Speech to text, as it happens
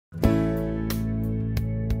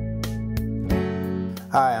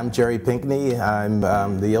Hi, I'm Jerry Pinkney. I'm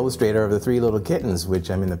the illustrator of The Three Little Kittens,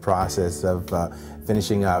 which I'm in the process of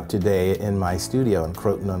finishing up today in my studio in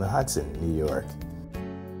Croton-on-the-Hudson, New York.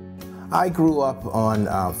 I grew up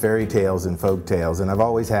on fairy tales and folk tales, and I've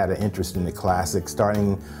always had an interest in the classics,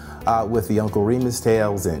 starting with the Uncle Remus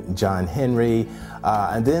tales and John Henry,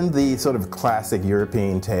 and then the sort of classic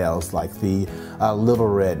European tales like the Little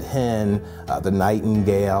Red Hen, the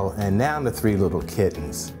Nightingale, and now the Three Little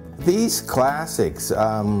Kittens. These classics,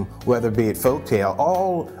 whether it be it folk tale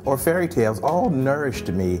or fairy tales, all nourished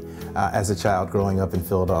me as a child growing up in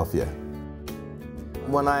Philadelphia.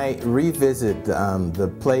 When I revisit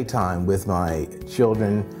the playtime with my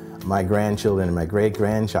children, my grandchildren, and my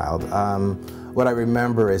great-grandchild, what I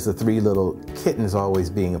remember is the Three Little Kittens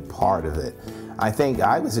always being a part of it. I think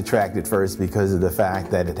I was attracted first because of the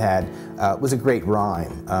fact that it was a great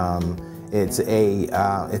rhyme. It's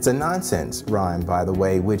a nonsense rhyme, by the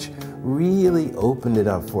way, which really opened it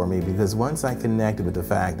up for me, because once I connected with the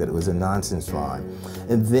fact that it was a nonsense rhyme,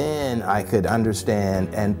 and then I could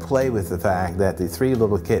understand and play with the fact that the three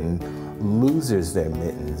little kittens loses their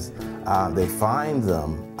mittens. They find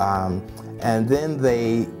them, and then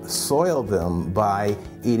they soil them by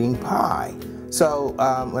eating pie. So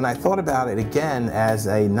when I thought about it again as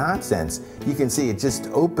a nonsense, you can see it just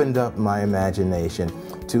opened up my imagination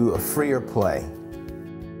to a freer play.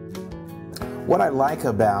 What I like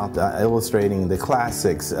about illustrating the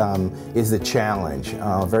classics is the challenge.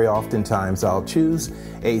 Very oftentimes I'll choose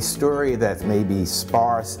a story that may be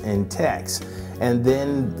sparse in text and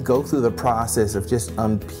then go through the process of just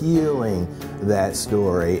unpeeling that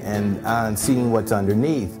story and seeing what's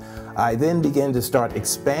underneath. I then begin to start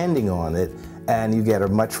expanding on it, and you get a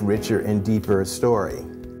much richer and deeper story.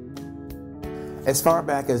 As far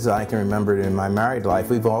back as I can remember in my married life,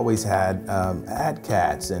 we've always had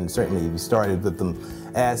cats, and certainly we started with them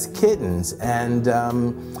as kittens. And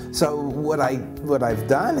so what I've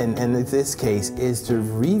done in this case is to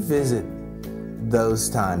revisit those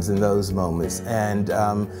times and those moments, and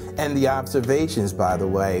the observations, by the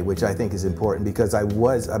way, which I think is important, because I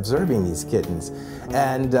was observing these kittens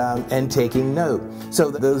and taking note. So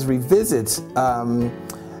those revisits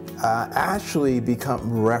actually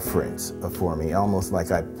become reference for me, almost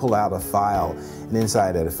like I pull out a file, and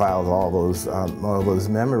inside that file is all those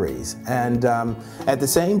memories. And at the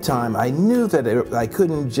same time, I knew that I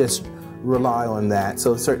couldn't just rely on that,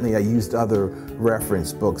 so certainly I used other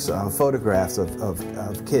reference books, photographs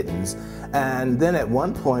of kittens. And then at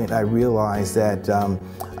one point I realized that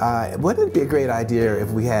wouldn't it be a great idea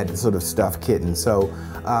if we had sort of stuffed kittens? So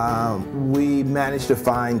we managed to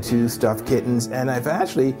find 2 stuffed kittens, and I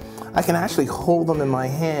can actually hold them in my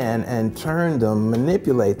hand and turn them,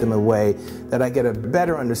 manipulate them in a way that I get a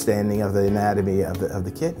better understanding of the anatomy of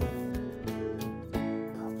the kitten.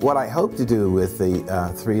 What I hope to do with the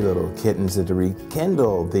Three Little Kittens is to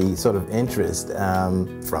rekindle the sort of interest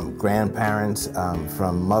from grandparents,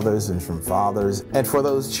 from mothers and from fathers, and for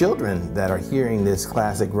those children that are hearing this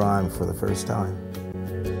classic rhyme for the first time.